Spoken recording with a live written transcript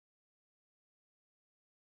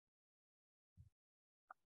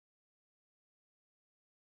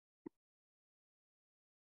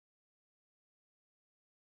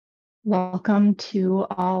Welcome to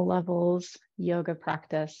All Levels Yoga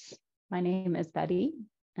Practice. My name is Betty,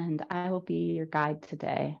 and I will be your guide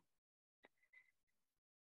today.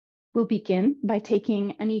 We'll begin by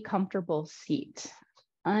taking any comfortable seat.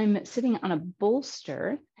 I'm sitting on a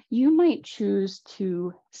bolster. You might choose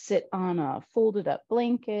to sit on a folded up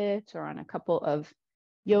blanket or on a couple of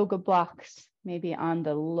yoga blocks, maybe on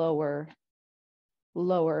the lower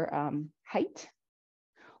height,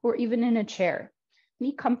 or even in a chair.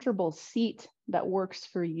 Any comfortable seat that works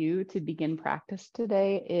for you to begin practice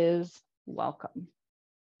today is welcome.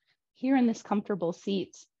 Here in this comfortable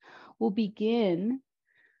seat, we'll begin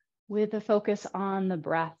with a focus on the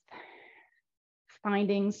breath,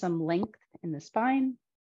 finding some length in the spine,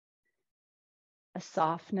 a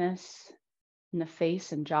softness in the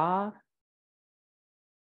face and jaw,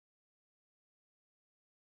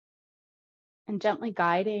 and gently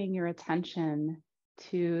guiding your attention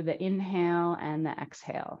to the inhale and the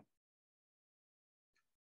exhale.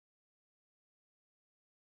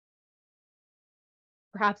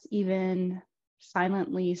 Perhaps even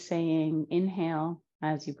silently saying inhale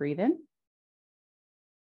as you breathe in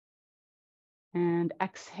and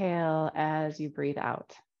exhale as you breathe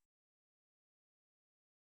out.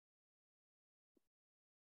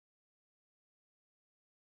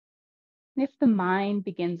 And if the mind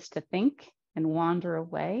begins to think and wander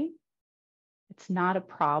away, it's not a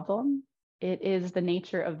problem. It is the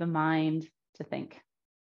nature of the mind to think.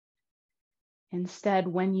 Instead,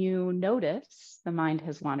 when you notice the mind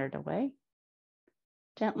has wandered away,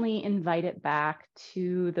 gently invite it back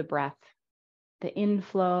to the breath, the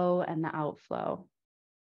inflow and the outflow.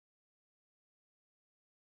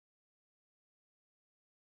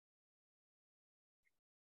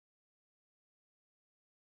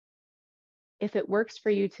 If it works for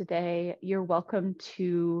you today, you're welcome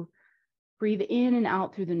to breathe in and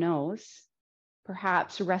out through the nose,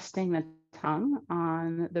 perhaps resting the tongue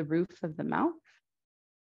on the roof of the mouth,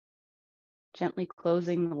 gently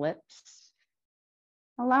closing the lips,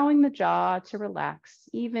 allowing the jaw to relax,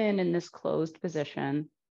 even in this closed position.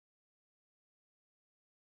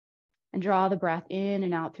 And draw the breath in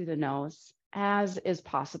and out through the nose, as is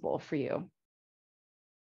possible for you.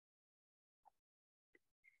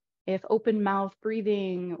 If open mouth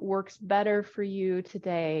breathing works better for you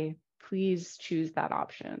today, please choose that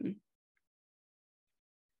option.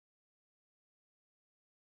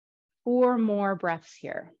 4 more breaths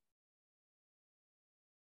here.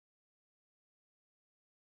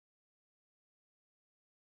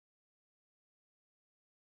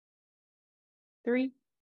 3,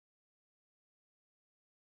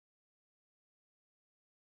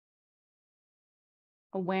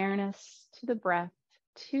 awareness to the breath.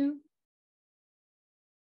 2,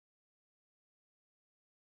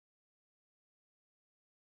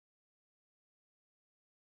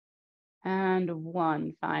 and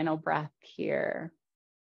 1 final breath here.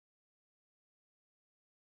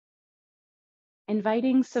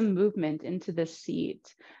 Inviting some movement into the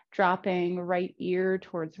seat, dropping right ear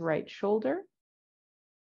towards right shoulder,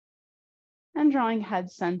 and drawing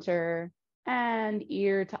head center and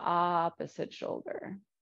ear to opposite shoulder.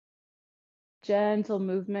 Gentle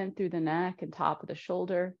movement through the neck and top of the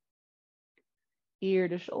shoulder, ear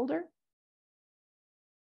to shoulder,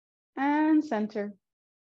 and center,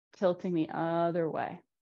 tilting the other way.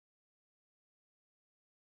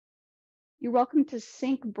 You're welcome to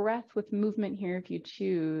sync breath with movement here if you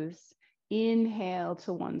choose. Inhale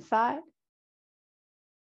to one side.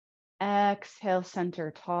 Exhale,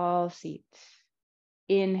 center, tall seat.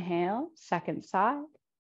 Inhale, second side.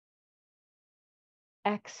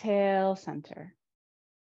 Exhale, center.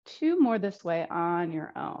 2 more this way on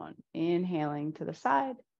your own. Inhaling to the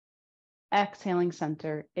side. Exhaling,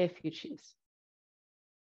 center if you choose.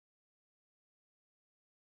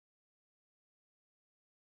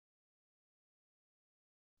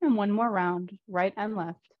 And 1 more round, right and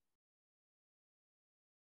left.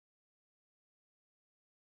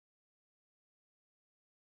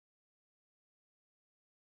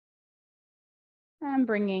 And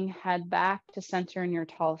bringing head back to center in your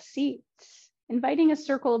tall seat. Inviting a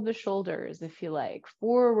circle of the shoulders, if you like,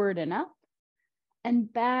 forward and up,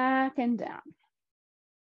 and back and down.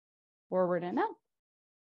 Forward and up,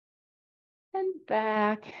 and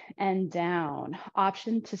back and down.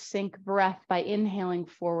 Option to sync breath by inhaling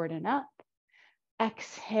forward and up.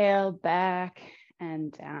 Exhale, back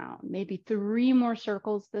and down. Maybe 3 more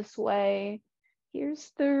circles this way. Here's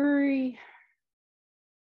 3.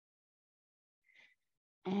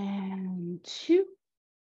 And 2.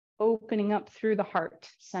 Opening up through the heart,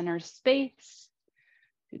 center space,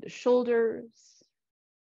 through the shoulders,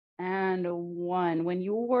 and 1. When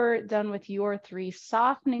you're done with your 3,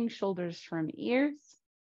 softening shoulders from ears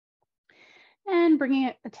and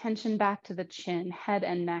bringing attention back to the chin, head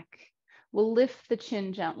and neck. We'll lift the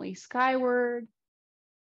chin gently skyward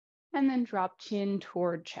and then drop chin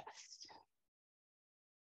toward chest.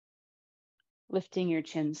 Lifting your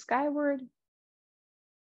chin skyward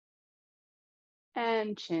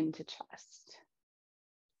and chin to chest.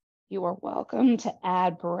 You are welcome to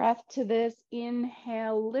add breath to this.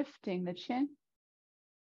 Inhale, lifting the chin.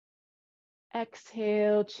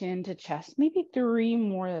 Exhale, chin to chest. Maybe 3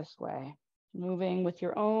 more this way. Moving with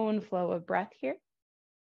your own flow of breath here.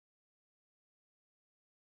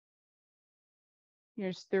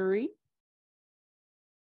 Here's 3.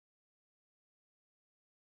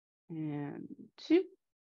 And 2.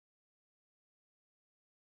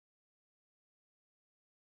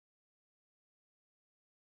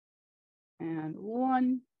 And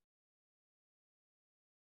 1.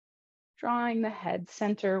 Drawing the head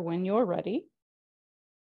center when you're ready.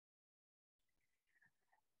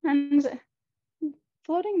 And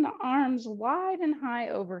floating the arms wide and high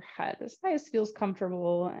overhead, as high as feels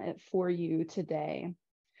comfortable for you today.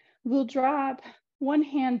 We'll drop one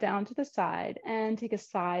hand down to the side and take a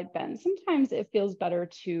side bend. Sometimes it feels better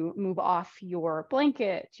to move off your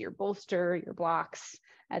blanket, your bolster, your blocks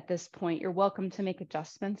at this point. You're welcome to make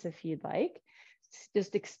adjustments if you'd like.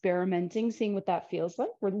 Just experimenting, seeing what that feels like.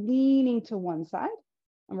 We're leaning to one side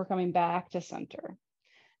and we're coming back to center.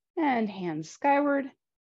 And hands skyward.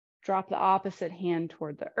 Drop the opposite hand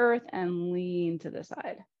toward the earth and lean to the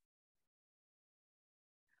side.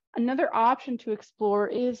 Another option to explore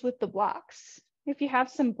is with the blocks. If you have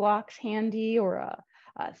some blocks handy or a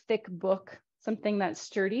thick book, something that's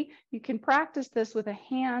sturdy, you can practice this with a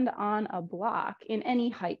hand on a block in any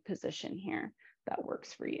height position here that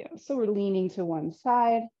works for you. So we're leaning to one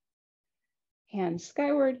side, hand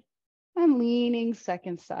skyward, and leaning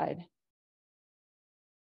second side.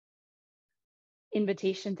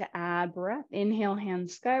 Invitation to add breath. Inhale,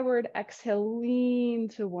 hands skyward. Exhale, lean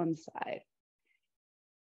to one side.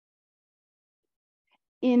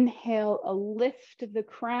 Inhale, a lift of the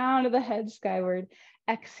crown of the head skyward.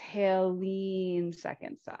 Exhale, lean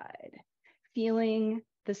second side. Feeling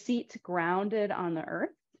the seat grounded on the earth.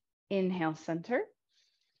 Inhale, center.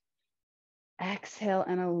 Exhale,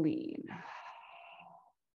 and a lean.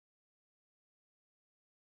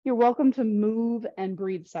 You're welcome to move and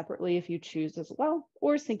breathe separately if you choose as well,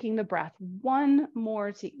 or syncing the breath. 1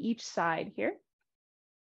 more to each side here.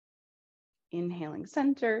 Inhaling,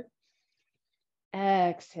 center.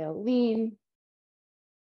 Exhale, lean.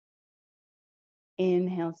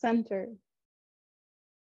 Inhale, center.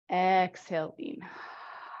 Exhale, lean.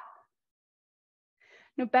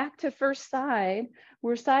 Now back to first side.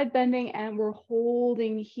 We're side bending and we're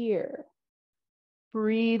holding here.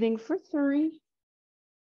 Breathing for 3.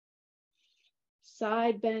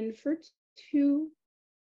 Side bend for 2.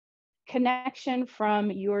 Connection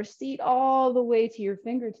from your seat all the way to your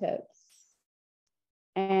fingertips.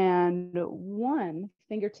 And 1,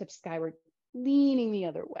 fingertips skyward, leaning the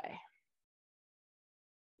other way.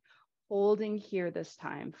 Holding here this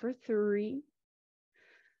time for 3.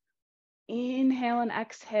 Inhale and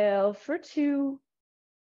exhale for 2.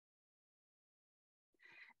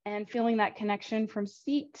 And feeling that connection from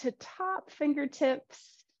seat to top fingertips.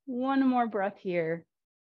 1 more breath here.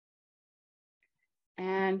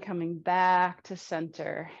 And coming back to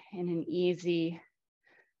center in an easy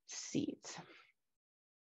seat.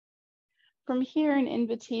 From here, an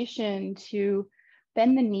invitation to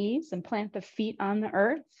bend the knees and plant the feet on the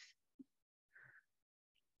earth.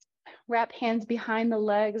 Wrap hands behind the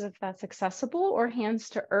legs if that's accessible, or hands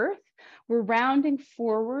to earth. We're rounding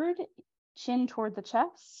forward, chin toward the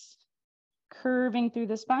chest, curving through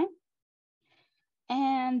the spine.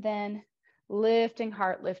 And then lifting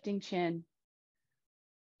heart, lifting chin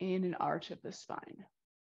in an arch of the spine.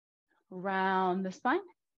 Round the spine.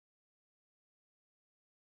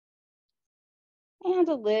 And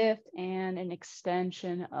a lift and an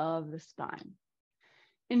extension of the spine.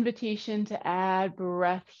 Invitation to add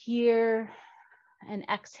breath here, and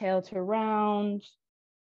exhale to round,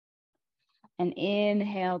 and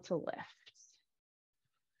inhale to lift.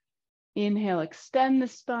 Inhale, extend the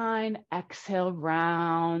spine, exhale,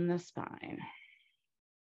 round the spine.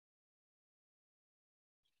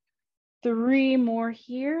 3 more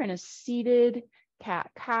here in a seated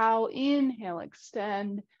cat-cow. Inhale,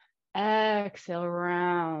 extend, exhale,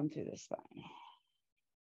 round through the spine.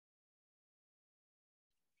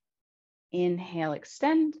 Inhale,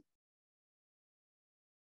 extend.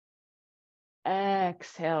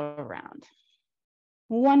 Exhale, round.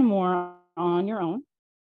 1 more on your own.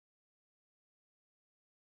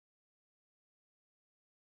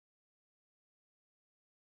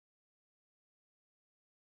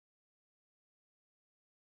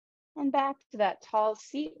 And back to that tall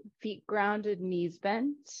seat, feet grounded, knees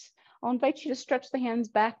bent. I'll invite you to stretch the hands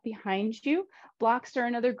back behind you. Blocks are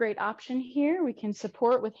another great option here. We can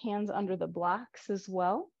support with hands under the blocks as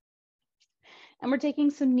well. And we're taking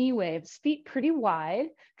some knee waves, feet pretty wide,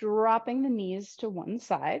 dropping the knees to one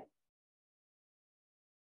side.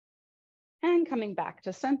 And coming back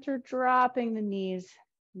to center, dropping the knees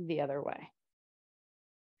the other way.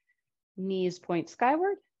 Knees point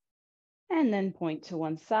skyward, and then point to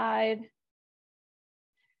one side.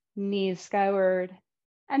 Knees skyward,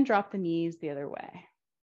 and drop the knees the other way.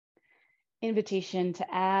 Invitation to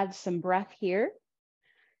add some breath here.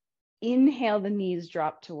 Inhale, the knees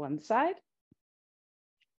drop to one side.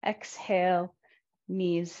 Exhale,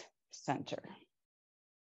 knees center.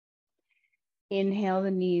 Inhale,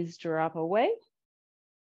 the knees drop away.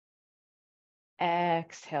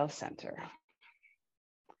 Exhale, center.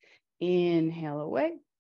 Inhale away.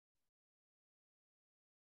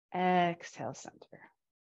 Exhale, center.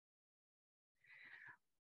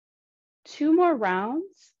 2 more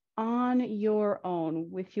rounds on your own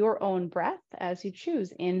with your own breath as you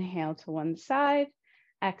choose. Inhale to one side,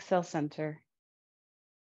 exhale, center.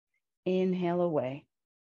 Inhale away.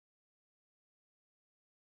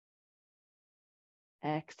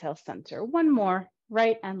 Exhale, center. 1 more,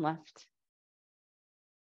 right and left.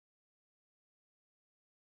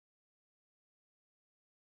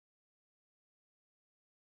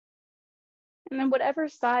 And then whatever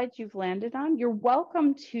side you've landed on, you're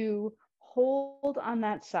welcome to hold on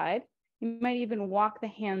that side. You might even walk the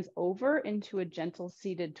hands over into a gentle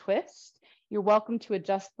seated twist. You're welcome to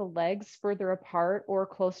adjust the legs further apart or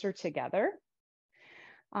closer together.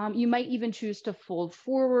 You might even choose to fold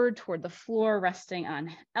forward toward the floor, resting on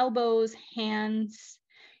elbows, hands.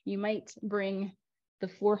 You might bring the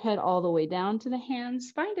forehead all the way down to the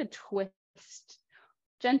hands. Find a twist,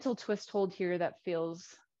 gentle twist hold here that feels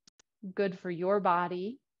good for your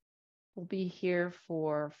body. We'll be here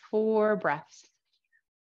for 4 breaths.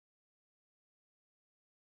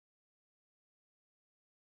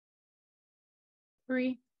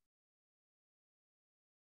 3.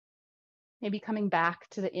 Maybe coming back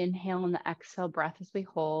to the inhale and the exhale breath as we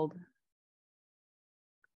hold.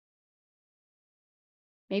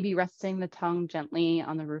 Maybe resting the tongue gently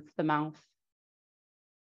on the roof of the mouth.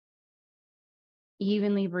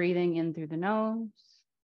 Evenly breathing in through the nose,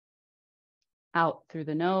 out through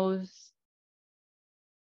the nose.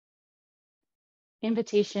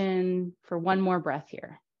 Invitation for 1 more breath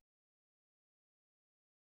here.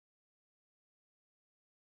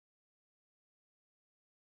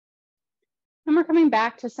 And we're coming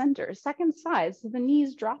back to center, second side. So the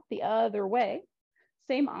knees drop the other way.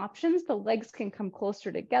 Same options. The legs can come closer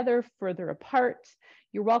together, further apart.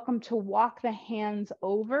 You're welcome to walk the hands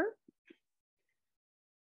over.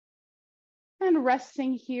 And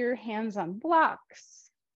resting here, hands on blocks.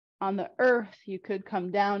 On the earth, you could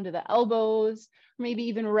come down to the elbows, maybe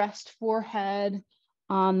even rest forehead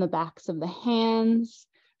on the backs of the hands.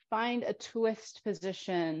 Find a twist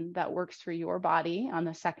position that works for your body on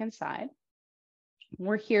the second side.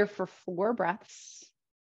 We're here for 4 breaths.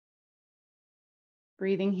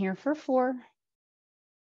 Breathing here for 4.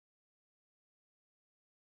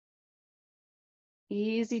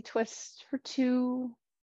 Easy twist for 2.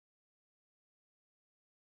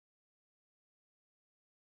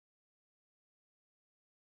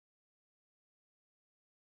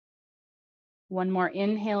 One more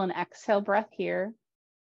inhale and exhale breath here.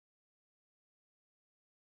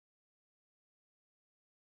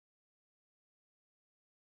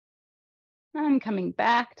 And coming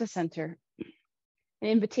back to center. An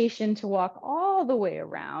invitation to walk all the way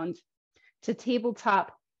around to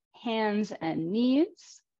tabletop hands and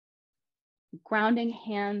knees. Grounding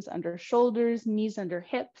hands under shoulders, knees under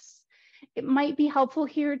hips. It might be helpful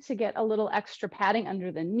here to get a little extra padding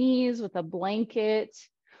under the knees with a blanket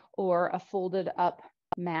or a folded up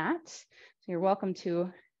mat. So you're welcome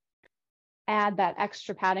to add that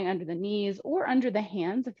extra padding under the knees or under the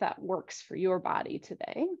hands if that works for your body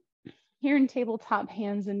today. Here in tabletop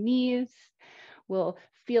hands and knees, we'll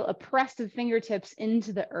feel a press of fingertips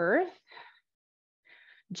into the earth.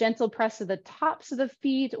 Gentle press of the tops of the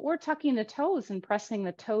feet or tucking the toes and pressing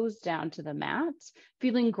the toes down to the mat,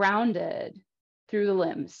 feeling grounded through the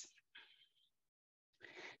limbs.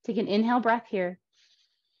 Take an inhale breath here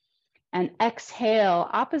and exhale,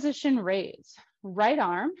 opposition raise. Right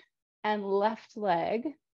arm and left leg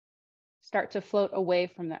start to float away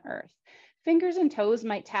from the earth. Fingers and toes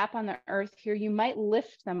might tap on the earth here. You might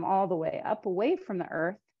lift them all the way up away from the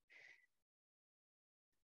earth.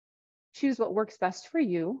 Choose what works best for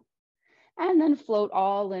you, and then float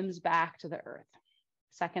all limbs back to the earth.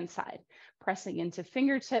 Second side. pressing into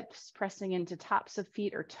fingertips, pressing into tops of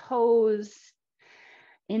feet or toes.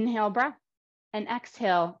 Inhale, breath, and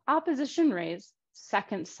exhale, opposition raise,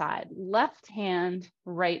 second side, left hand,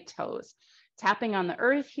 right toes. Tapping on the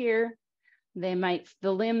earth here. The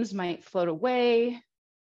limbs might float away.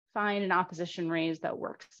 Find an opposition raise that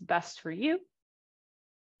works best for you.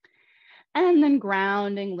 And then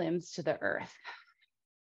grounding limbs to the earth.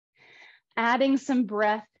 Adding some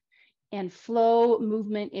breath and flow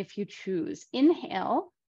movement if you choose.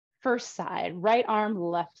 Inhale, first side, right arm,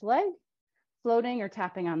 left leg, floating or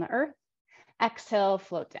tapping on the earth. Exhale,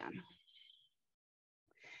 float down.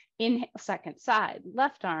 Inhale, second side,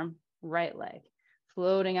 left arm, right leg,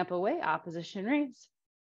 floating up away, opposition raise.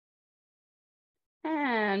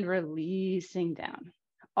 And releasing down,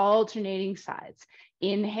 alternating sides.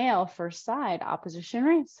 Inhale, first side, opposition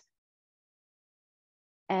raise.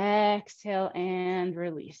 Exhale and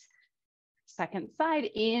release. Second side,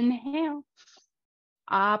 inhale,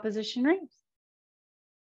 opposition raise.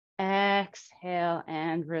 Exhale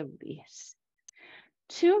and release.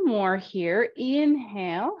 Two more here.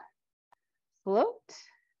 Inhale, float.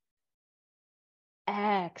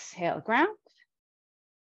 Exhale, ground.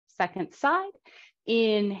 Second side,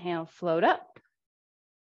 inhale, float up.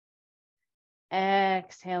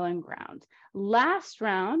 Exhale and ground. Last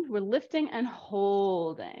round, we're lifting and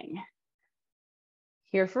holding.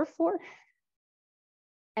 Here for 4.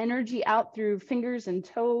 Energy out through fingers and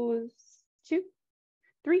toes. 2,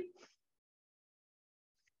 3.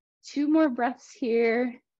 2 more breaths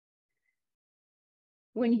here.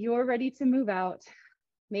 When you're ready to move out,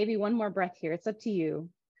 maybe 1 more breath here. It's up to you.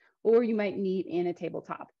 Or you might meet in a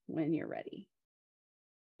tabletop when you're ready.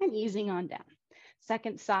 And easing on down.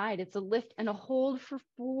 Second side, it's a lift and a hold for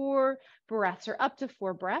 4 breaths or up to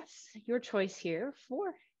 4 breaths. Your choice here.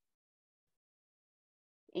 4.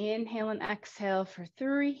 Inhale and exhale for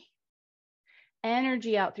 3.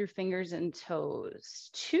 Energy out through fingers and toes.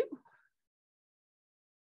 2.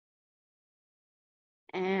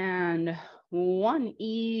 And 1.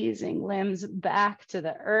 Easing limbs back to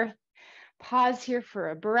the earth. Pause here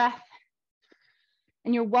for a breath.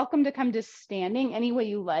 And you're welcome to come to standing any way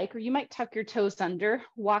you like, or you might tuck your toes under,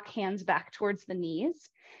 walk hands back towards the knees,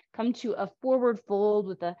 come to a forward fold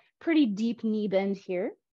with a pretty deep knee bend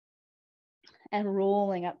here, and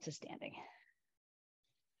rolling up to standing.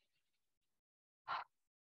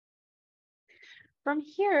 From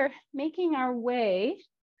here, making our way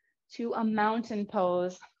to a mountain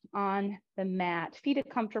pose on the mat, feet a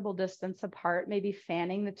comfortable distance apart, maybe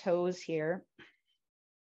fanning the toes here.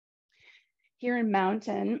 Here in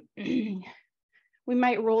mountain, we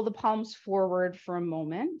might roll the palms forward for a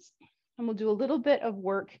moment, and we'll do a little bit of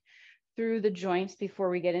work through the joints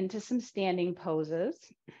before we get into some standing poses.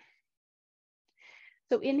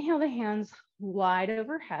 So inhale the hands wide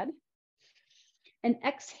overhead, and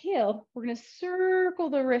exhale, we're gonna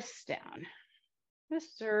circle the wrists down.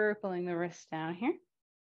 Just circling the wrists down here.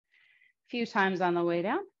 A few times on the way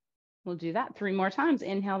down. We'll do that 3 more times.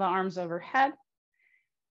 Inhale the arms overhead.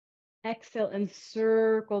 Exhale and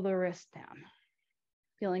circle the wrist down.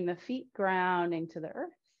 Feeling the feet grounding to the earth.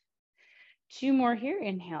 2 more here.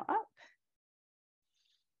 Inhale up.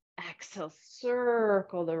 Exhale,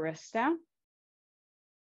 circle the wrist down.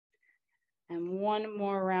 And 1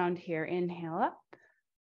 more round here. Inhale up.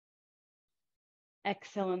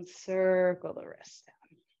 Exhale and circle the wrist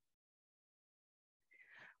down.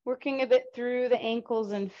 Working a bit through the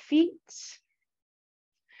ankles and feet.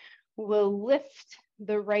 We'll lift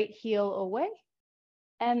the right heel away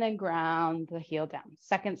and then ground the heel down.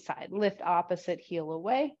 Second side, lift opposite heel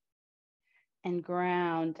away and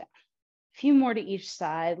ground down. A few more to each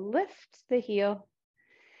side. Lift the heel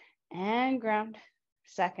and ground.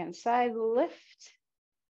 Second side, lift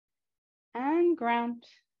and ground.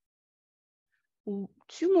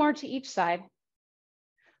 2 more to each side.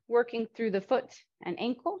 Working through the foot and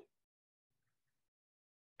ankle.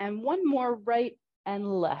 And 1 more right and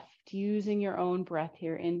left, using your own breath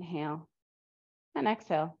here. Inhale and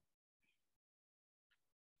exhale.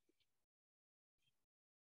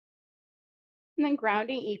 And then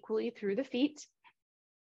grounding equally through the feet.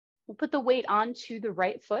 We'll put the weight onto the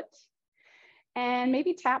right foot and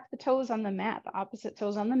maybe tap the toes on the mat, the opposite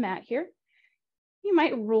toes on the mat here. You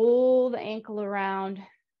might roll the ankle around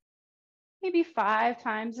maybe 5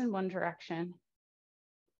 times in one direction.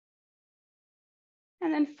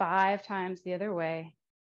 And then 5 times the other way,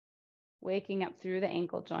 waking up through the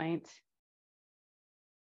ankle joint.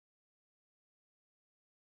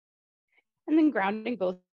 And then grounding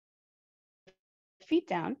both feet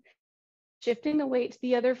down, shifting the weight to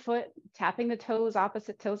the other foot, tapping the toes,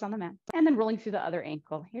 opposite toes on the mat, and then rolling through the other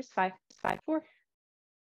ankle. Here's 5, 5, 4,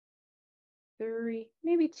 3,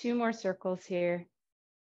 maybe 2 more circles here.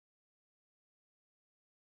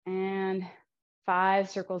 And 5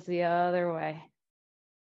 circles the other way.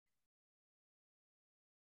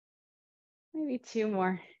 Maybe 2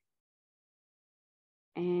 more.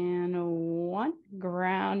 And 1,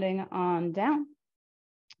 grounding on down.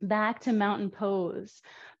 Back to mountain pose.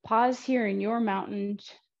 Pause here in your mountain,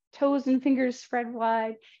 toes and fingers spread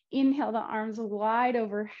wide. Inhale the arms wide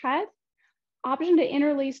overhead. Option to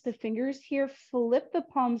interlace the fingers here, flip the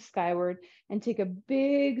palms skyward and take a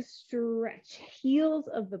big stretch. Heels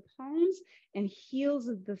of the palms and heels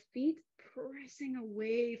of the feet pressing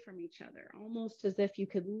away from each other, almost as if you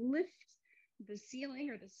could lift the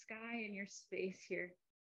ceiling or the sky in your space here.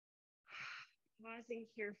 Pausing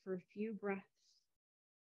here for a few breaths.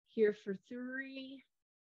 Here for 3.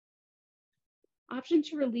 Option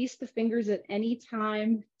to release the fingers at any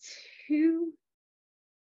time. 2.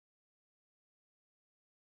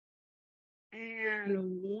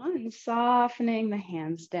 And 1, softening the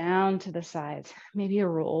hands down to the sides. Maybe a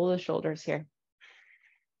roll the shoulders here.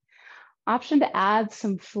 Option to add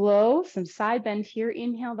some flow, some side bend here.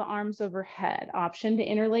 Inhale the arms overhead. Option to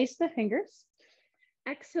interlace the fingers.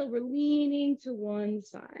 Exhale, we're leaning to one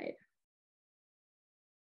side.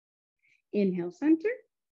 Inhale, center.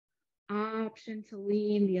 Option to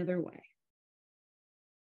lean the other way.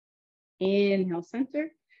 Inhale,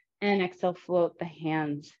 center. And exhale, float the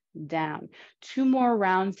hands down. 2 more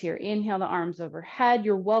rounds here. Inhale the arms overhead.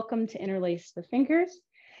 You're welcome to interlace the fingers.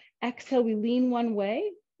 Exhale, we lean one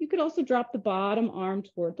way. You could also drop the bottom arm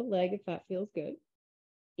toward the leg if that feels good.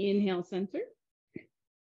 Inhale, center.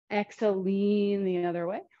 Exhale, lean the other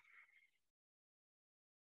way.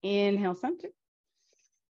 Inhale, center.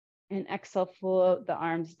 And exhale, float the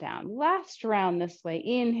arms down. Last round this way.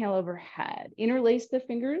 Inhale overhead. Interlace the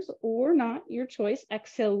fingers or not, your choice.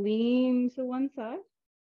 Exhale, lean to one side.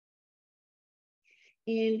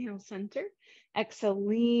 Inhale, center. Exhale,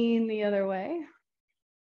 lean the other way.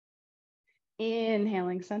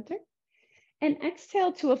 Inhaling, center. And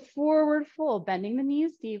exhale to a forward fold, bending the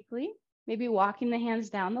knees deeply, maybe walking the hands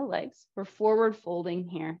down the legs. We're forward folding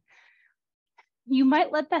here. You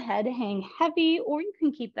might let the head hang heavy, or you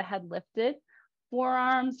can keep the head lifted.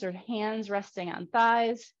 Forearms or hands resting on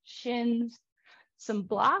thighs, shins. Some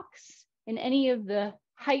blocks in any of the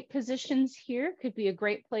height positions here could be a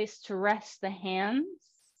great place to rest the hands.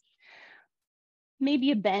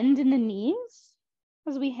 Maybe a bend in the knees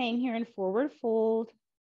as we hang here in forward fold.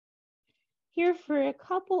 Here for a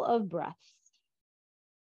couple of breaths.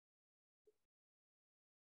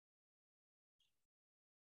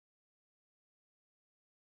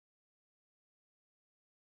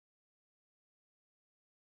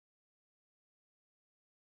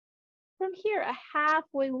 From here, a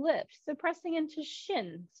halfway lift, so pressing into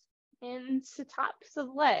shins, into tops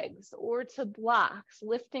of legs, or to blocks,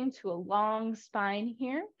 lifting to a long spine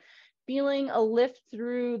here. Feeling a lift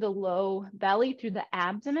through the low belly, through the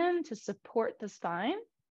abdomen to support the spine.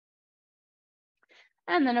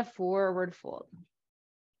 And then a forward fold.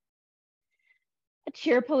 A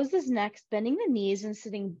chair pose is next, bending the knees and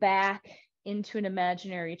sitting back into an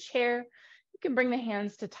imaginary chair. You can bring the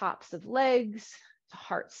hands to tops of legs, to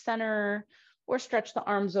heart center, or stretch the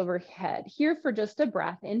arms overhead. Here for just a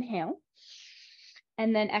breath, inhale,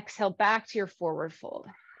 and then exhale back to your forward fold.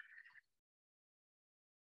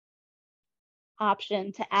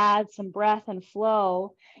 Option to add some breath and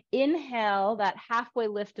flow. Inhale, that halfway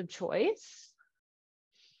lift of choice.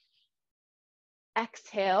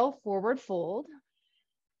 Exhale, forward fold.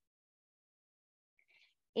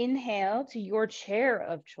 Inhale to your chair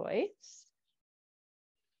of choice.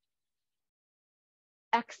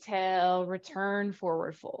 Exhale, return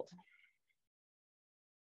forward fold.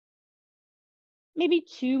 Maybe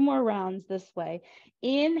 2 more rounds this way.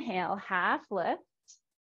 Inhale, half lift.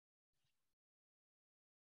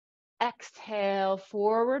 Exhale,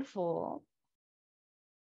 forward fold.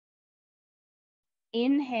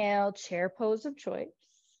 Inhale, chair pose of choice.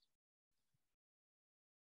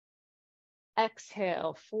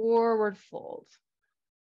 Exhale, forward fold.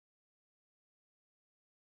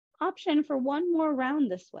 Option for 1 more round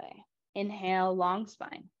this way. Inhale, long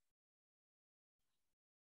spine.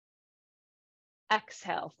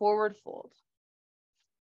 Exhale, forward fold.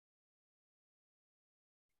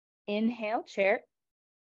 Inhale, chair.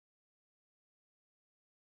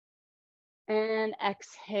 And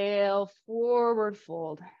exhale, forward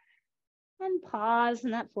fold. And pause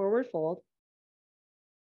in that forward fold.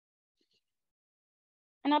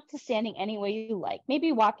 And up to standing any way you like.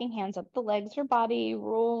 Maybe walking hands up the legs or body,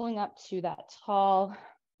 rolling up to that tall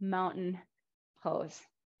mountain pose.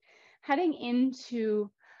 Heading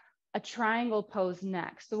into a triangle pose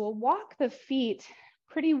next. So we'll walk the feet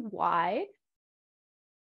pretty wide.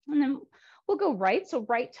 And then we'll go right. So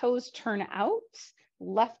right toes turn out,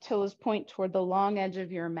 left toes point toward the long edge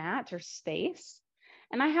of your mat or space.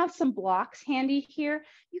 And I have some blocks handy here.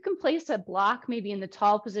 You can place a block maybe in the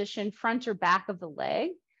tall position, front or back of the leg.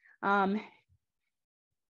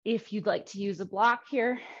 If you'd like to use a block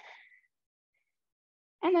here.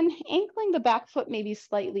 And then ankling the back foot maybe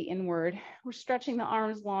slightly inward. We're stretching the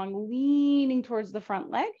arms long, leaning towards the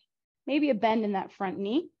front leg, maybe a bend in that front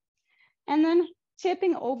knee. And then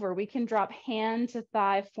tipping over, we can drop hand to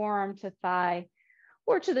thigh, forearm to thigh,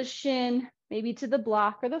 or to the shin, maybe to the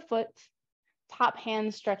block or the foot. Top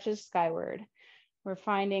hand stretches skyward. We're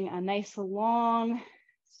finding a nice long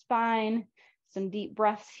spine, some deep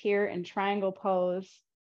breaths here in triangle pose.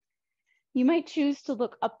 You might choose to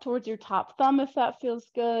look up towards your top thumb if that feels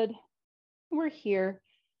good. We're here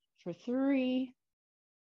for 3.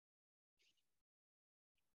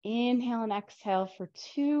 Inhale and exhale for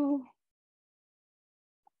 2.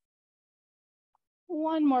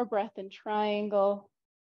 1 more breath in triangle.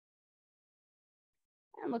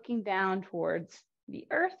 And looking down towards the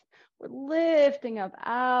earth, we're lifting up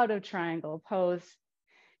out of triangle pose.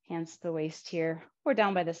 Hands to the waist here, or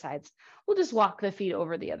down by the sides. We'll just walk the feet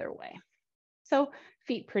over the other way. So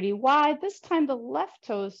feet pretty wide. This time the left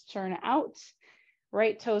toes turn out.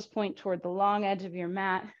 Right toes point toward the long edge of your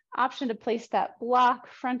mat. Option to place that block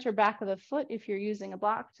front or back of the foot if you're using a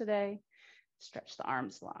block today. Stretch the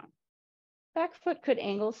arms long. Back foot could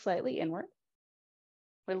angle slightly inward.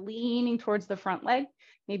 We're leaning towards the front leg,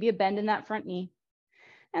 maybe a bend in that front knee.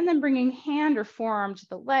 And then bringing hand or forearm to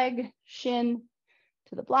the leg, shin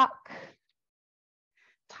to the block.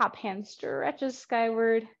 Top hand stretches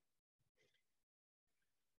skyward.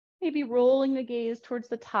 Maybe rolling the gaze towards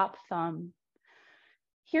the top thumb.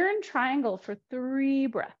 Here in triangle for 3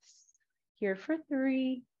 breaths. Here for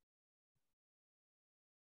 3.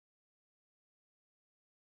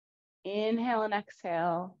 Inhale and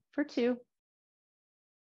exhale for 2.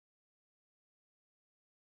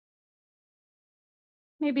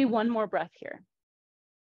 Maybe 1 more breath here.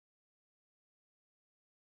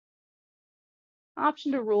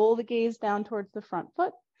 Option to roll the gaze down towards the front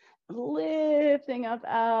foot, lifting up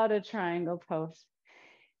out of triangle pose.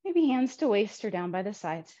 Maybe hands to waist or down by the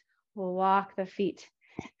sides. We'll walk the feet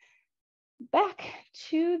back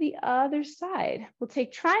to the other side. We'll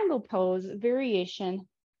take triangle pose variation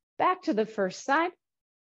back to the first side,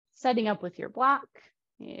 setting up with your block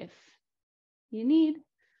if you need,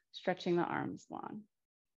 stretching the arms long.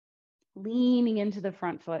 Leaning into the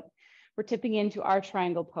front foot. We're tipping into our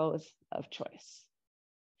triangle pose of choice.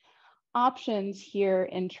 Options here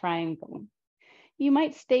in triangle. You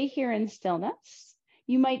might stay here in stillness.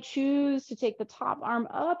 You might choose to take the top arm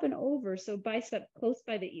up and over, so bicep close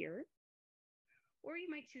by the ear. Or you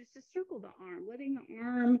might choose to circle the arm, letting the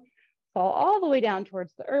arm fall all the way down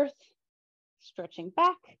towards the earth, stretching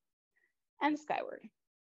back and skyward.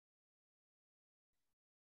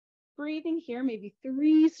 Breathing here, maybe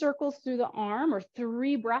 3 circles through the arm or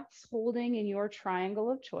 3 breaths holding in your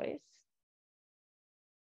triangle of choice.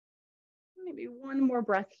 Maybe 1 more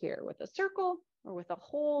breath here with a circle or with a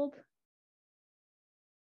hold.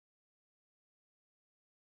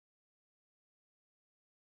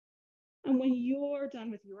 And when you're done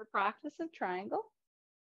with your practice of triangle,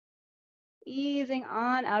 easing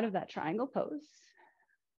on out of that triangle pose,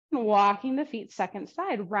 walking the feet second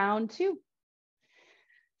side, round 2.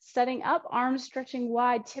 Setting up, arms stretching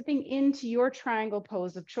wide, tipping into your triangle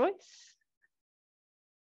pose of choice.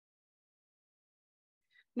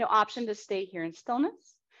 No option to stay here in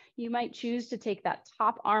stillness. You might choose to take that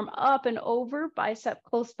top arm up and over, bicep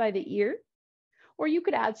close by the ear. Or you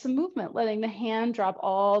could add some movement, letting the hand drop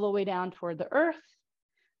all the way down toward the earth,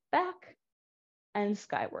 back and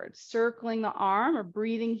skyward, circling the arm or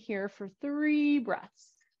breathing here for 3 breaths.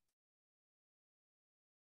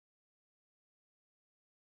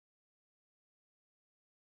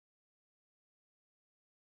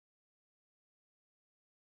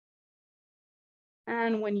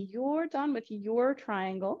 And when you're done with your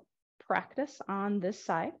triangle practice on this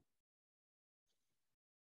side,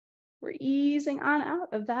 we're easing on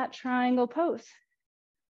out of that triangle pose.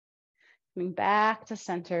 Coming back to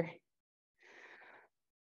center.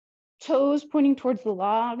 Toes pointing towards the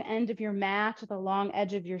long end of your mat or the long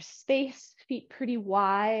edge of your space, feet pretty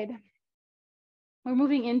wide. We're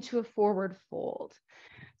moving into a forward fold.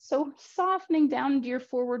 So softening down into your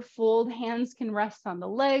forward fold, hands can rest on the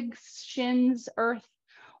legs, shins, earth,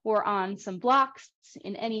 or on some blocks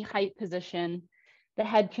in any height position. The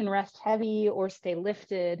head can rest heavy or stay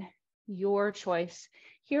lifted, your choice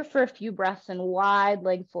Here for a few breaths in wide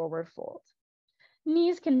leg forward fold.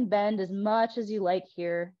 Knees can bend as much as you like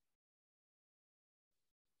here.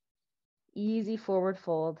 Easy forward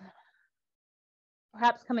fold.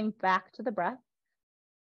 Perhaps coming back to the breath.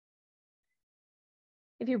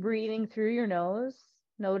 If you're breathing through your nose,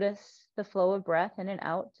 notice the flow of breath in and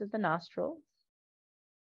out to the nostrils.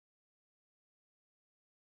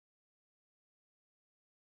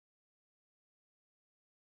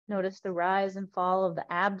 Notice the rise and fall of the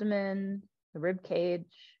abdomen, the rib cage.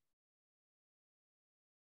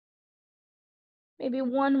 Maybe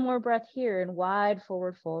one more breath here in wide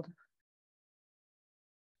forward fold.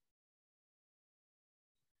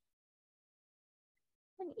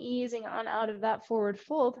 And easing on out of that forward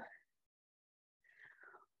fold,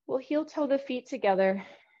 we'll heel toe the feet together.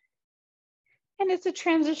 And it's a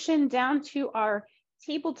transition down to our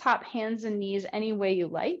tabletop hands and knees any way you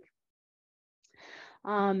like.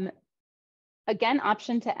 Again,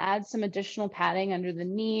 option to add some additional padding under the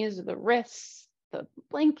knees or the wrists, the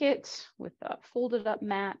blanket with the folded up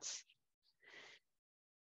mat.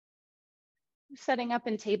 Setting up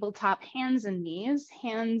in tabletop hands and knees,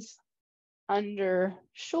 hands under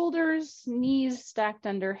shoulders, knees stacked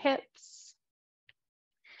under hips.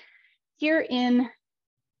 Here in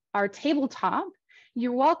our tabletop,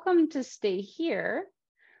 you're welcome to stay here,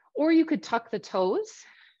 or you could tuck the toes,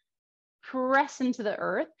 press into the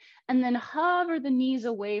earth, and then hover the knees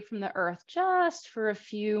away from the earth just for a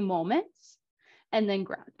few moments, and then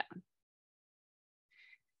ground down.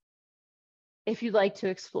 If you'd like to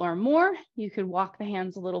explore more, you could walk the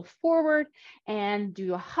hands a little forward and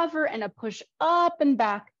do a hover and a push up and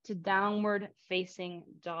back to downward facing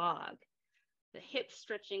dog. The hips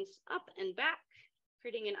stretching up and back,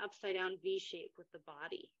 creating an upside down V shape with the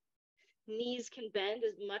body. Knees can bend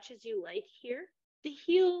as much as you like here. The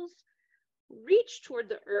heels reach toward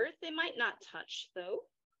the earth. They might not touch though.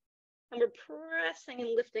 And we're pressing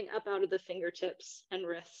and lifting up out of the fingertips and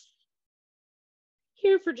wrists.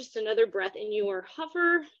 Here for just another breath in your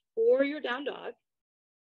hover or your down dog.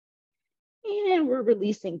 And we're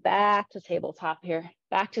releasing back to tabletop here,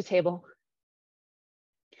 back to table.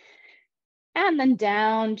 And then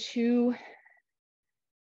down to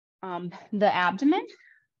the abdomen.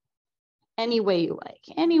 Any way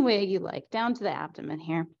you like, down to the abdomen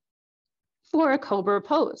here. For a cobra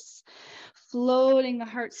pose, floating the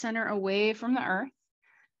heart center away from the earth,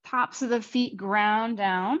 tops of the feet ground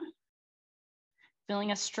down,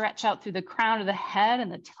 feeling a stretch out through the crown of the head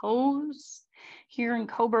and the toes. Here in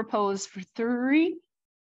cobra pose for 3.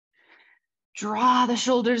 Draw the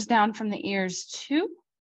shoulders down from the ears 2.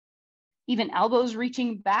 Even elbows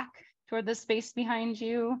reaching back toward the space behind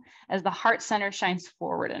you as the heart center shines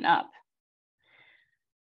forward and up.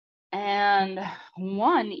 And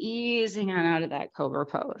 1, easing on out of that cobra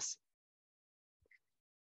pose.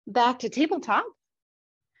 Back to tabletop.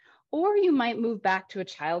 Or you might move back to a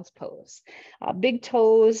child's pose. Big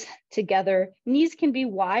toes together, knees can be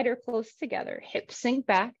wide or close together, hips sink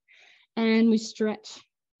back, and we stretch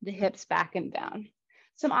the hips back and down.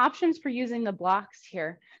 Some options for using the blocks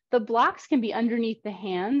here. The blocks can be underneath the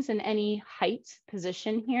hands in any height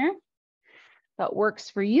position here that works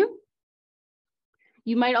for you.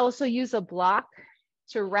 You might also use a block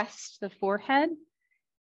to rest the forehead,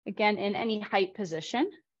 again, in any height position.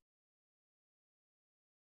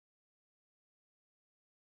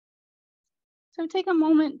 So take a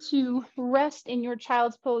moment to rest in your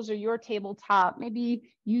child's pose or your tabletop, maybe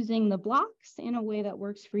using the blocks in a way that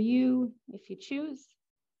works for you if you choose.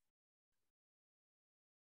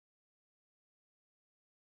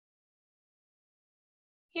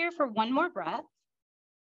 Here for one more breath.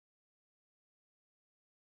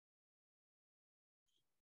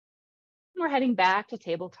 We're heading back to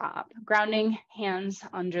tabletop, grounding hands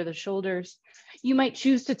under the shoulders. You might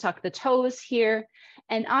choose to tuck the toes here,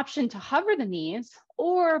 an option to hover the knees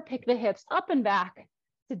or pick the hips up and back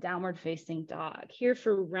to downward facing dog. Here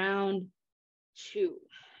for round 2.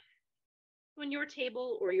 On your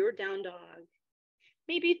table or your down dog,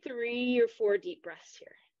 maybe 3 or 4 deep breaths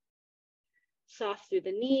here. Soft through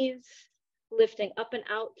the knees, lifting up and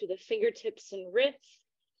out through the fingertips and wrists.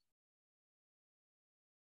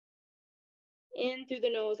 In through the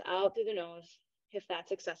nose, out through the nose, if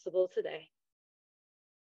that's accessible today.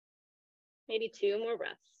 Maybe 2 more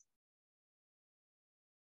breaths.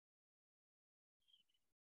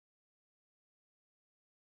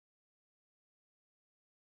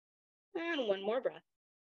 And 1 more breath.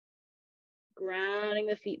 Grounding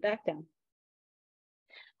the feet back down.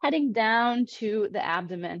 Heading down to the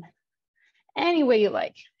abdomen, any way you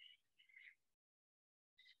like.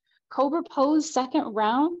 Cobra pose, second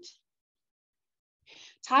round.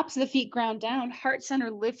 Tops of the feet ground down, heart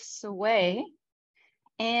center lifts away.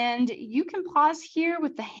 And you can pause here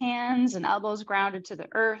with the hands and elbows grounded to the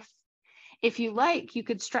earth. If you like, you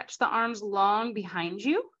could stretch the arms long behind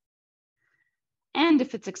you. And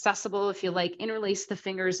if it's accessible, if you like, interlace the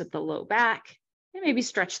fingers at the low back and maybe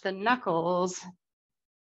stretch the knuckles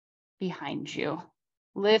behind you,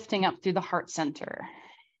 lifting up through the heart center.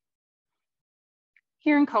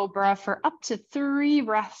 Here in Cobra for up to 3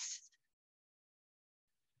 breaths.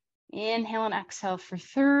 Inhale and exhale for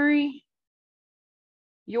 3.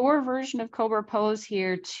 Your version of Cobra pose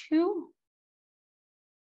here, 2.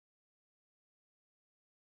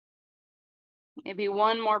 Maybe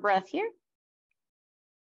 1 more breath here.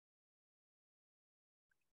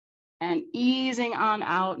 And easing on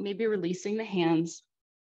out, maybe releasing the hands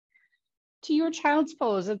to your child's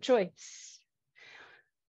pose of choice.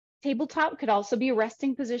 Tabletop could also be a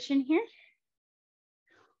resting position here.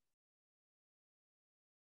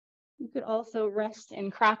 You could also rest in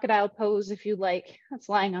crocodile pose if you like. That's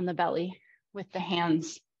lying on the belly with the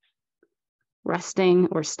hands resting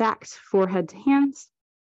or stacked, forehead to hands.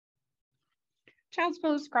 Child's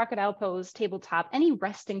pose, crocodile pose, tabletop, any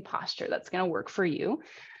resting posture that's going to work for you.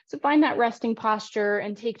 So find that resting posture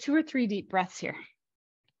and take 2 or 3 deep breaths here.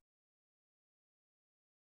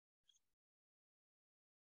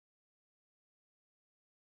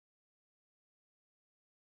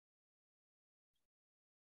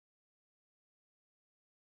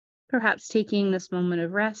 Perhaps taking this moment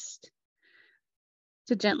of rest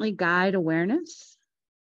to gently guide awareness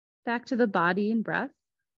back to the body and breath.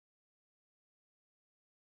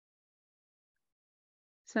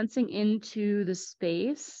 Sensing into the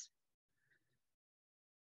space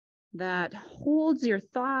that holds your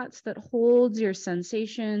thoughts, that holds your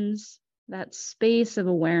sensations, that space of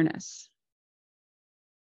awareness.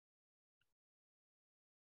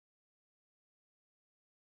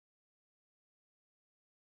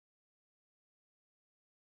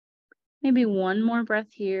 Maybe 1 more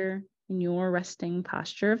breath here in your resting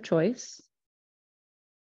posture of choice.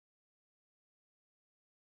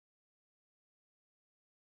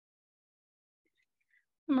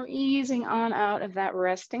 And we're easing on out of that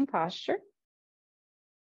resting posture.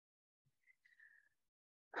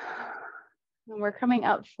 And we're coming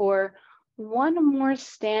up for 1 more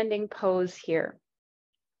standing pose here.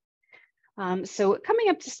 So coming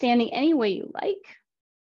up to standing any way you like.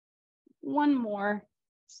 1 more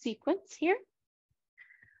sequence here.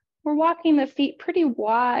 We're walking the feet pretty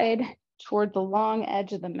wide toward the long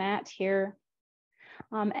edge of the mat here.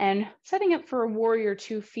 And setting up for a warrior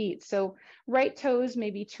 2 feet. So right toes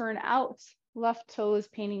maybe turn out, left toes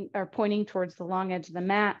pointing towards the long edge of the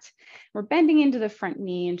mat. We're bending into the front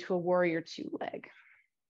knee into a warrior 2 leg.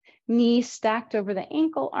 Knee stacked over the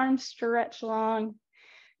ankle, arms stretch long,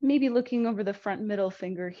 maybe looking over the front middle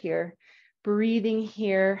finger here. Breathing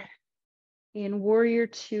here in warrior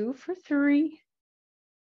 2 for 3.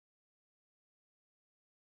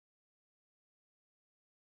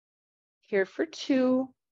 Here for 2.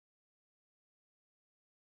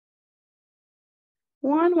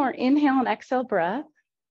 1 more inhale and exhale breath.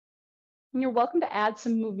 And you're welcome to add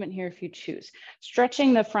some movement here if you choose.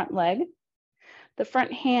 Stretching the front leg. The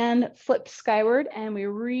front hand flips skyward and we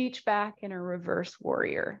reach back in a reverse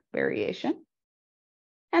warrior variation.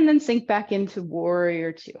 And then sink back into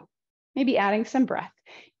warrior 2. Maybe adding some breath.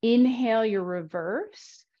 Inhale your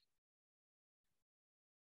reverse.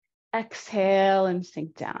 Exhale and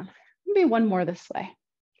sink down. Maybe 1 more this way.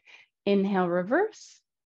 Inhale, reverse.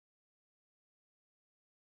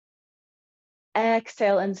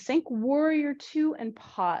 Exhale and sink, warrior 2 and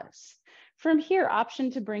pause. From here,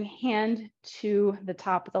 option to bring hand to the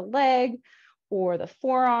top of the leg or the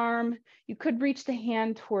forearm. You could reach the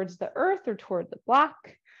hand towards the earth or toward the block.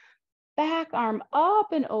 Back arm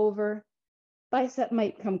up and over. Bicep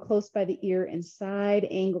might come close by the ear in side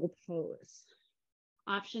angle pose.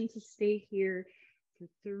 Option to stay here for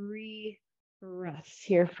 3 breaths.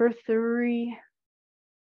 Here for 3.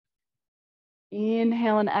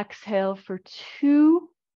 Inhale and exhale for 2.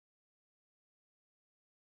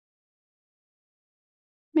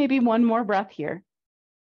 Maybe 1 more breath here.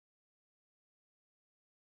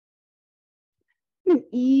 And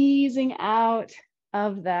easing out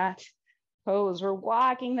of that pose. We're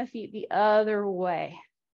walking the feet the other way.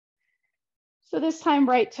 So this time,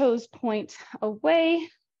 right toes point away,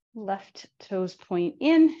 left toes point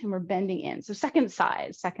in, and we're bending in. So second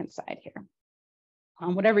side here.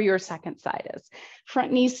 Whatever your second side is.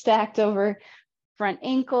 Front knee stacked over, front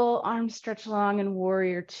ankle, arms stretch long, and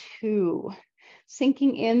warrior 2.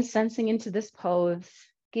 Sinking in, sensing into this pose.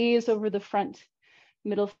 Gaze over the front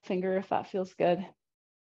middle finger if that feels good.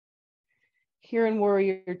 Here in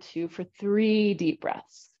warrior two for 3 deep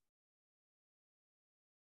breaths.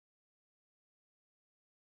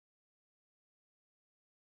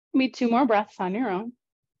 Maybe 2 more breaths on your own.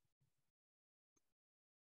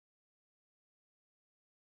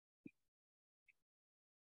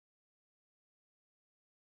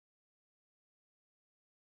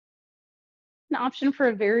 An option for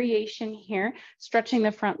a variation here, stretching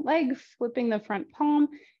the front leg, flipping the front palm,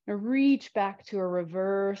 and reach back to a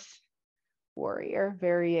reverse warrior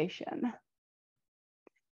variation.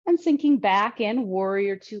 And sinking back in,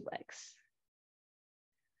 warrior two legs.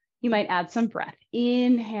 You might add some breath.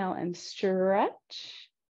 Inhale and stretch.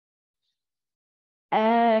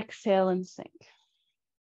 Exhale and sink.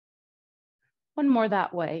 One more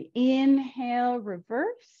that way. Inhale,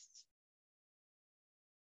 reverse.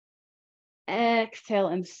 Exhale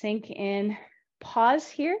and sink in. Pause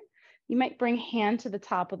here. You might bring hand to the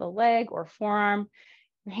top of the leg or forearm.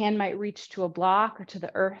 Your hand might reach to a block or to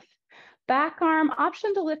the earth. Back arm,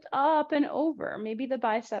 option to lift up and over. Maybe the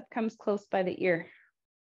bicep comes close by the ear.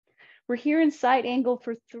 We're here in side angle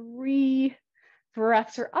for 3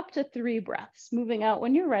 breaths or up to 3 breaths. Moving out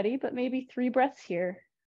when you're ready, but maybe 3 breaths here.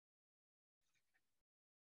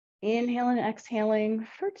 Inhaling and exhaling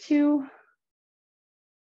for 2.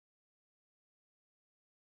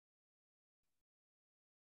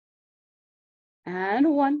 And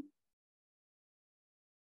 1.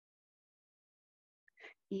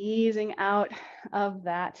 Easing out of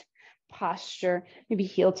that posture, maybe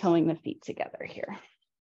heel toeing the feet together here.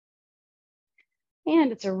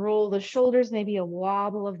 And it's a roll of the shoulders, maybe a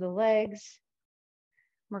wobble of the legs.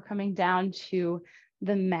 We're coming down to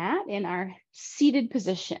the mat in our seated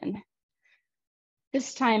position.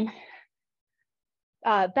 This time,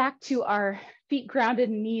 back to our feet grounded,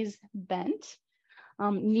 knees bent,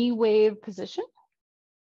 knee wave position.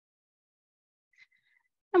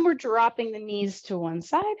 And we're dropping the knees to one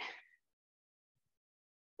side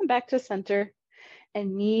and back to center,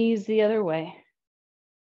 and knees the other way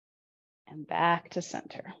and back to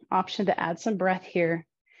center. Option to add some breath here.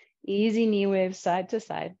 Easy knee wave side to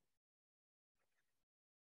side.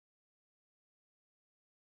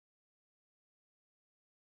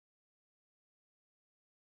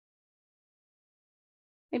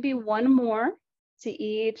 Maybe one more to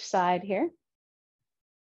each side here.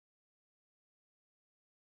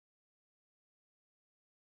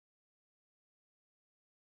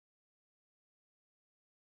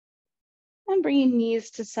 And bringing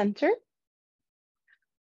knees to center.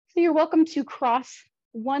 So you're welcome to cross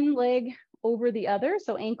one leg over the other,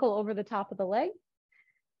 so ankle over the top of the leg.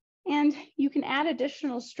 And you can add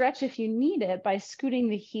additional stretch if you need it by scooting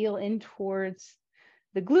the heel in towards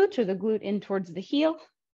the glute or the glute in towards the heel.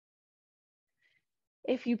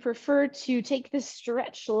 If you prefer to take this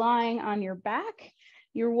stretch lying on your back,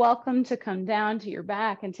 you're welcome to come down to your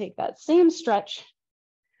back and take that same stretch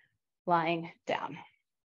lying down,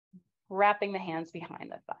 wrapping the hands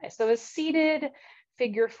behind the thigh. So a seated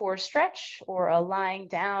figure 4 stretch or a lying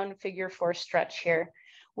down figure 4 stretch here.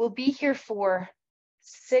 We'll be here for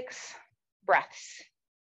 6 breaths.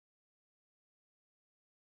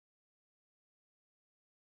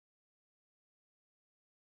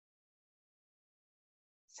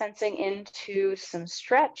 Sensing into some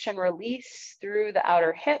stretch and release through the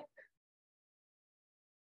outer hip.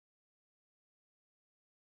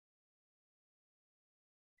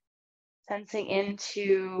 Sensing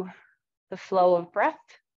into the flow of breath.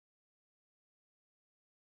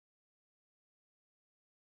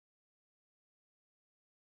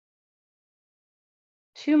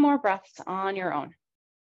 Two more breaths on your own.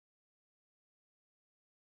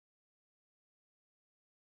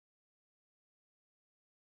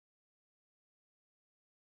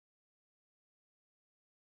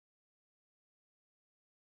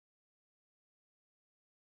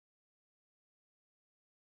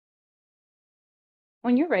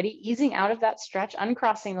 When you're ready, easing out of that stretch,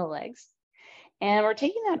 uncrossing the legs. And we're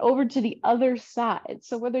taking that over to the other side.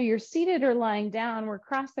 So whether you're seated or lying down, we're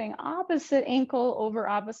crossing opposite ankle over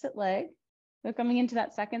opposite leg. So coming into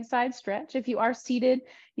that second side stretch. If you are seated,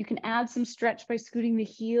 you can add some stretch by scooting the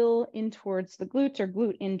heel in towards the glute or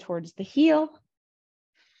glute in towards the heel.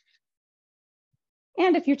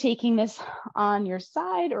 And if you're taking this on your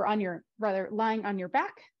side or lying on your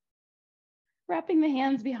back, wrapping the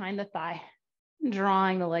hands behind the thigh,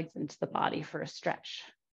 drawing the legs into the body for a stretch.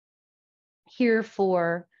 Here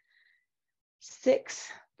for 6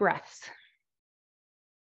 breaths.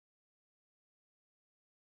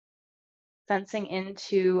 Sensing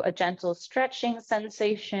into a gentle stretching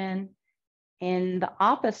sensation in the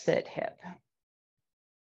opposite hip.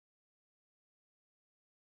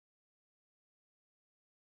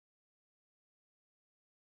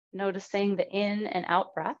 noticing the in and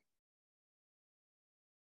out breath.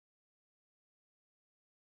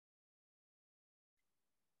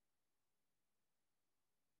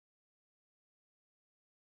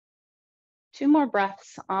 Two more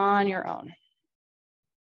breaths on your own.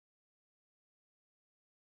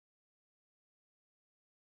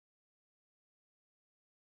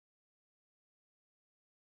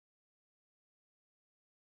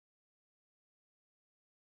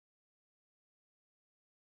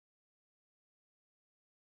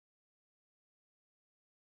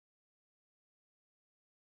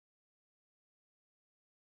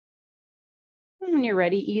 When you're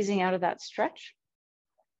ready, easing out of that stretch.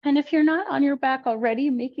 And if you're not on your back already,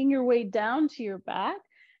 making your way down to your back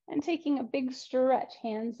and taking a big stretch,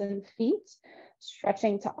 hands and feet,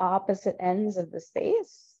 stretching to opposite ends of the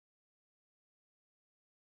space.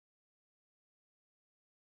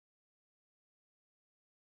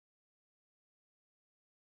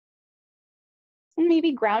 And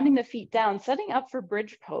maybe grounding the feet down, setting up for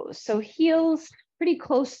bridge pose. So heels pretty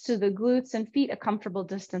close to the glutes and feet a comfortable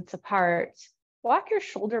distance apart. Walk your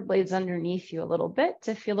shoulder blades underneath you a little bit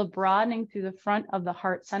to feel a broadening through the front of the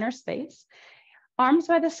heart center space. Arms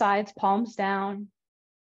by the sides, palms down.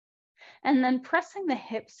 And then pressing the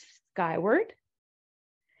hips skyward.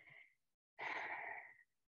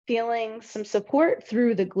 Feeling some support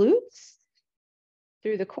through the glutes,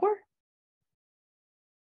 through the core.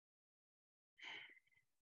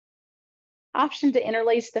 Option to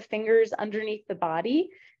interlace the fingers underneath the body.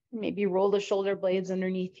 Maybe roll the shoulder blades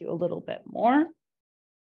underneath you a little bit more.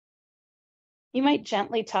 You might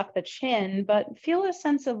gently tuck the chin, but feel a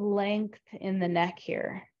sense of length in the neck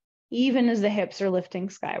here, even as the hips are lifting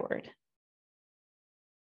skyward.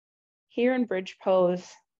 Here in bridge pose,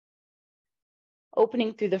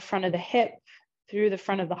 opening through the front of the hip, through the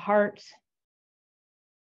front of the heart.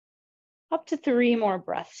 Up to 3 more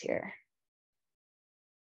breaths here.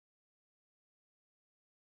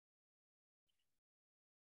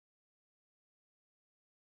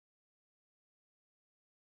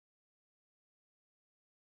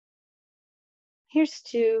 Here's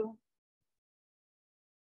 2.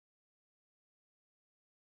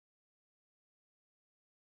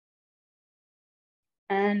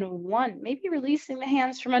 And 1, maybe releasing the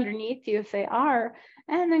hands from underneath you if they are,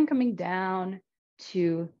 and then coming down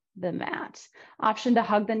to the mat. Option to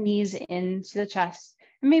hug the knees into the chest,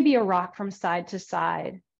 and maybe a rock from side to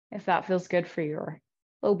side if that feels good for your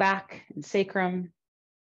low back and sacrum.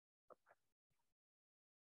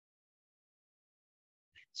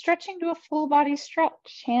 Stretching to a full body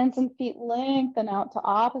stretch, hands and feet lengthen out to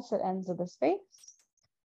opposite ends of the space.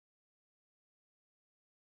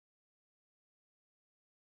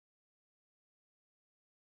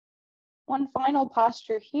 One final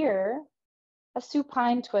posture here, a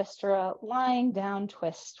supine twist or a lying down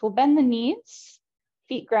twist. We'll bend the knees,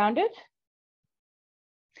 feet grounded,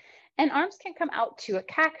 and arms can come out to a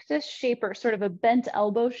cactus shape or sort of a bent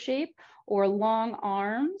elbow shape or long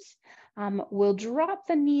arms. We'll drop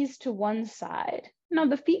the knees to one side. Now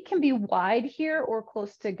the feet can be wide here or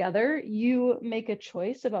close together. You make a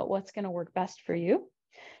choice about what's going to work best for you.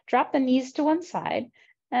 Drop the knees to one side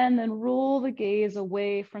and then roll the gaze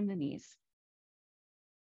away from the knees.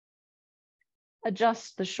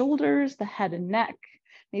 Adjust the shoulders, the head and neck.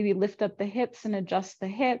 Maybe lift up the hips and adjust the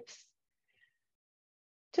hips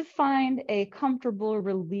to find a comfortable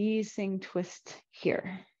releasing twist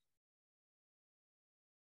here.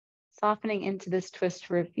 Softening into this twist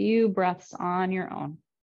for a few breaths on your own.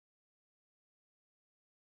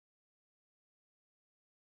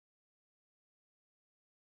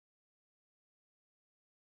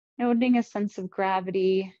 Noting a sense of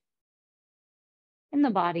gravity in the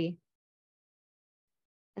body,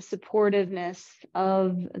 a supportiveness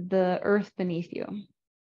of the earth beneath you.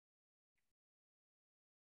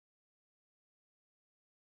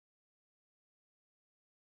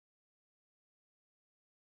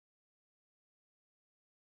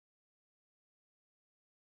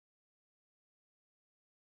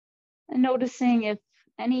 And noticing if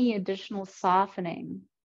any additional softening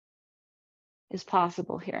is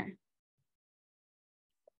possible here.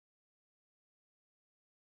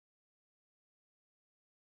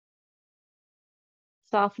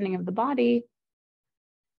 Softening of the body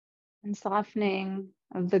and softening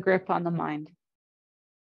of the grip on the mind.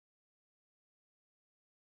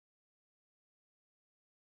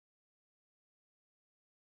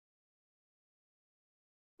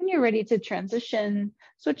 When you're ready to transition,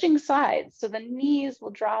 switching sides. So the knees will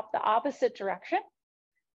drop the opposite direction.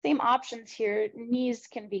 Same options here. Knees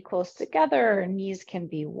can be close together, knees can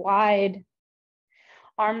be wide.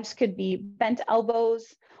 Arms could be bent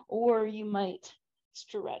elbows, or you might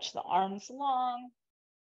Stretch the arms long.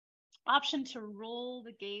 Option to roll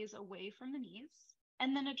the gaze away from the knees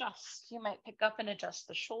and then adjust. You might pick up and adjust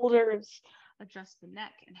the shoulders, adjust the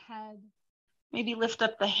neck and head. Maybe lift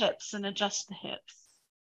up the hips and adjust the hips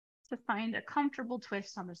to find a comfortable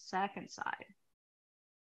twist on the second side.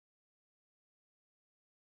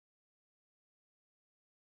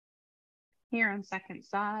 Here on second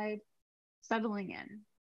side, settling in.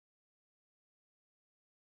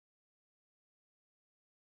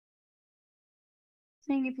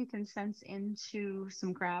 Seeing if you can sense into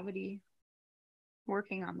some gravity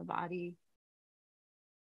working on the body.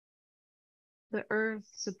 The earth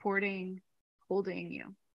supporting, holding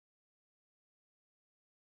you.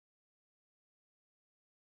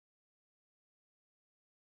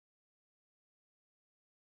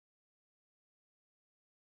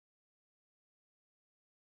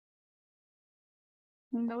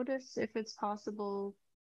 Notice if it's possible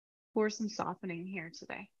for some softening here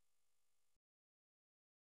today.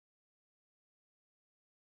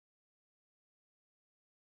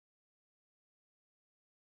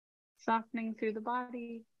 Softening through the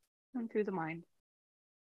body and through the mind.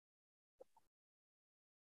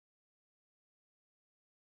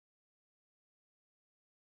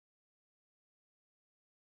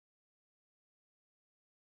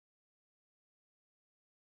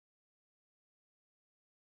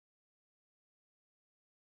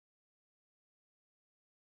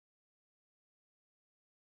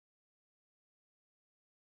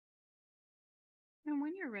 And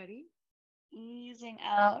when you're ready, easing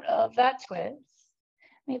out of that twist.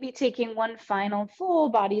 Maybe taking one final full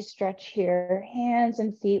body stretch here, hands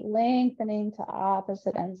and feet lengthening to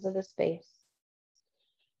opposite ends of the space.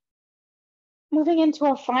 Moving into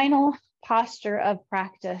our final posture of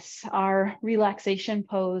practice, our relaxation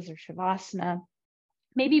pose or Shavasana.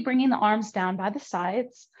 Maybe bringing the arms down by the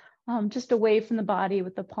sides, just away from the body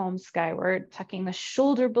with the palms skyward, tucking the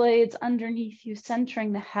shoulder blades underneath you,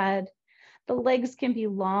 centering the head. The legs can be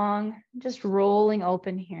long, just rolling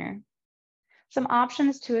open here. Some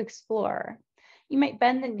options to explore. You might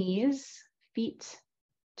bend the knees, feet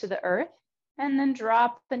to the earth, and then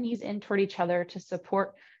drop the knees in toward each other to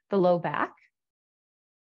support the low back.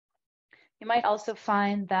 You might also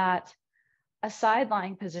find that a side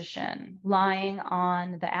lying position, lying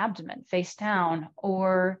on the abdomen, face down,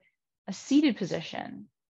 or a seated position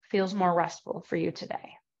feels more restful for you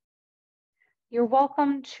today. You're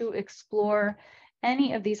welcome to explore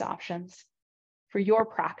any of these options for your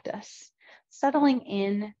practice, settling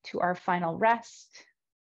in to our final rest.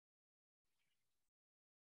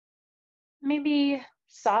 Maybe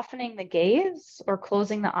softening the gaze or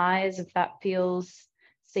closing the eyes if that feels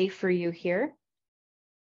safe for you here.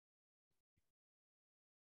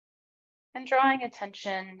 And drawing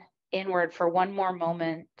attention inward for one more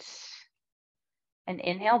moment. An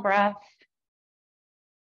inhale breath.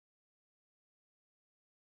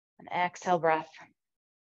 An exhale breath.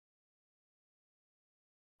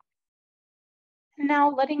 And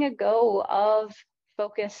now letting it go of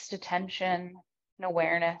focused attention and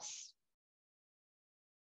awareness.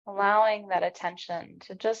 Allowing that attention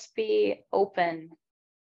to just be open,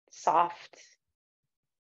 soft.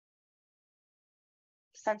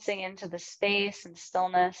 Sensing into the space and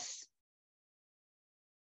stillness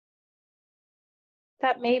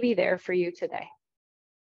that may be there for you today.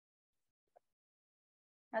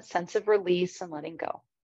 A sense of release and letting go.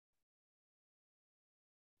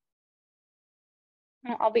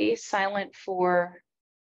 I'll be silent for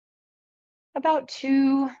about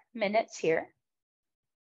 2 minutes here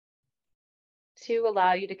to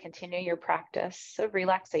allow you to continue your practice of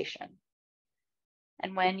relaxation.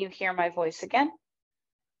 And when you hear my voice again,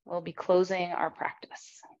 we'll be closing our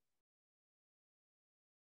practice.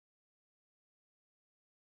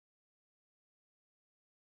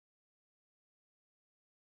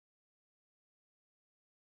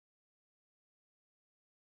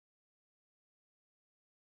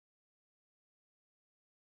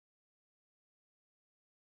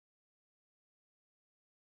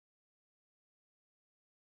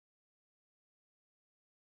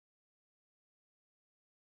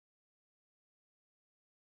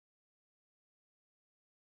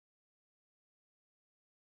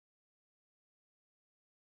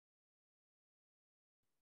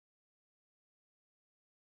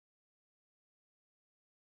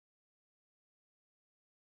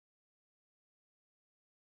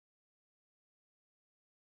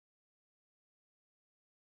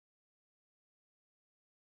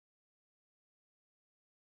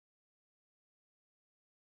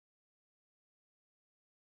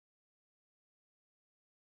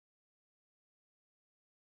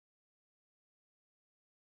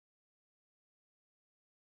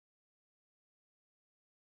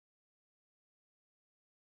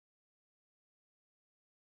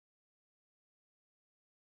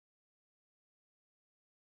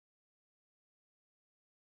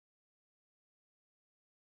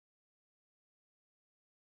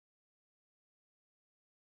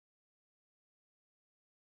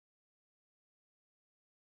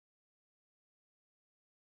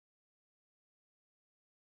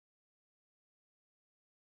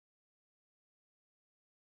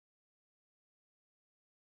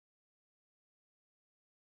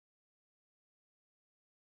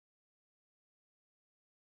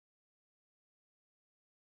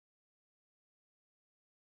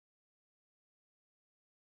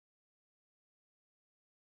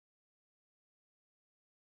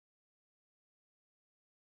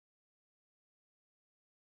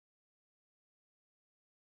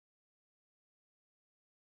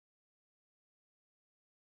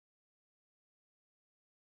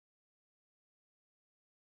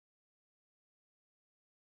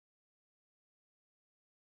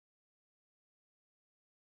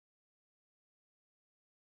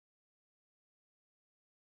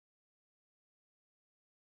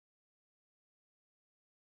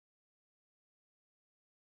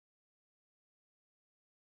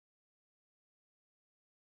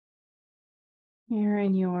 Here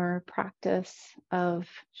in your practice of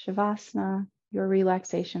Shavasana, your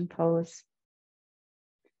relaxation pose,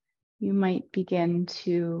 you might begin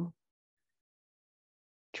to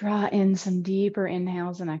draw in some deeper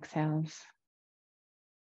inhales and exhales.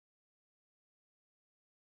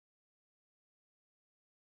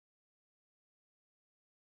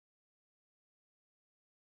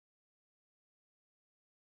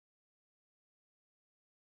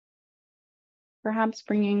 Perhaps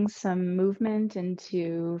bringing some movement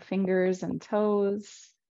into fingers and toes,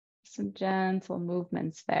 some gentle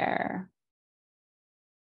movements there.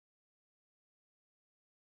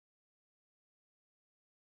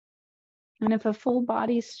 And if a full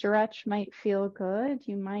body stretch might feel good,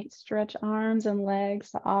 you might stretch arms and legs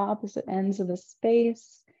to opposite ends of the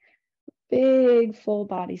space. Big full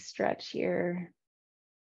body stretch here.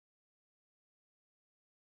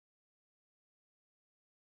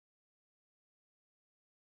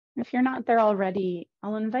 If you're not there already,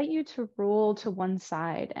 I'll invite you to roll to one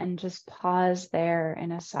side and just pause there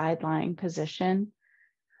in a side lying position.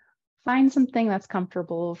 Find something that's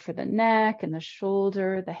comfortable for the neck and the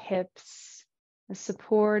shoulder, the hips, a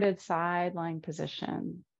supported side lying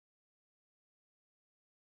position.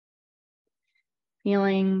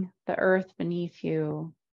 Feeling the earth beneath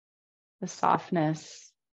you, the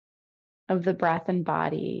softness of the breath and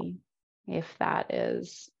body, if that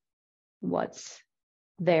is what's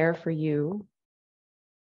there for you,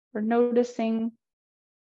 or noticing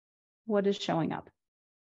what is showing up.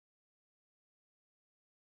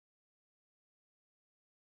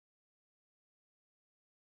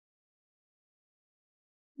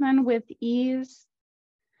 Then with ease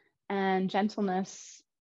and gentleness,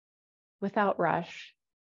 without rush,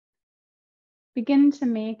 begin to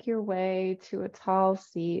make your way to a tall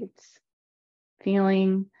seat,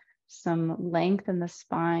 feeling some length in the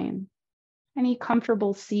spine. Any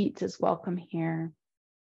comfortable seat is welcome here.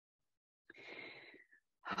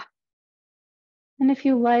 And if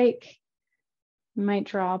you like, you might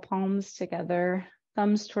draw palms together,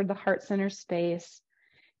 thumbs toward the heart center space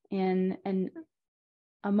in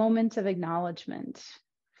a moment of acknowledgement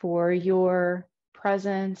for your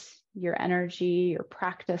presence, your energy, your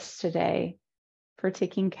practice today, for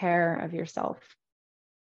taking care of yourself.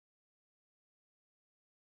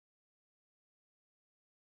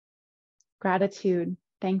 Gratitude.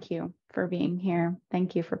 Thank you for being here.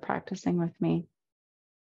 Thank you for practicing with me.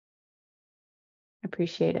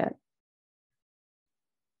 Appreciate it.